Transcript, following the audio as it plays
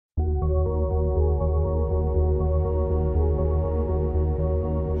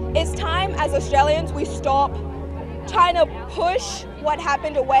as Australians, we stop trying to push what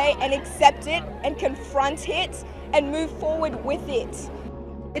happened away and accept it and confront it and move forward with it.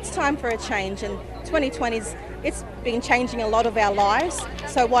 It's time for a change, and 2020's it's been changing a lot of our lives,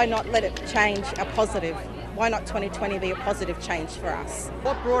 so why not let it change a positive? Why not 2020 be a positive change for us?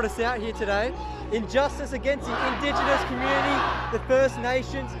 What brought us out here today? Injustice against the Indigenous community, the First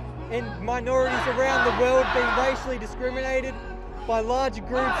Nations and minorities around the world being racially discriminated by larger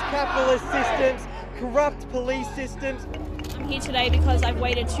groups, capitalist systems, corrupt police systems. I'm here today because I've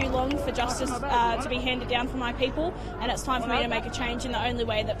waited too long for justice to be handed down for my people, and it's time for me to make a change in the only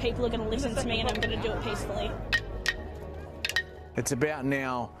way that people are going to listen to me, and I'm going to do it peacefully. It's about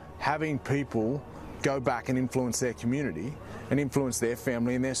now having people go back and influence their community and influence their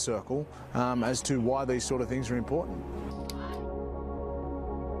family and their circle as to why these sort of things are important.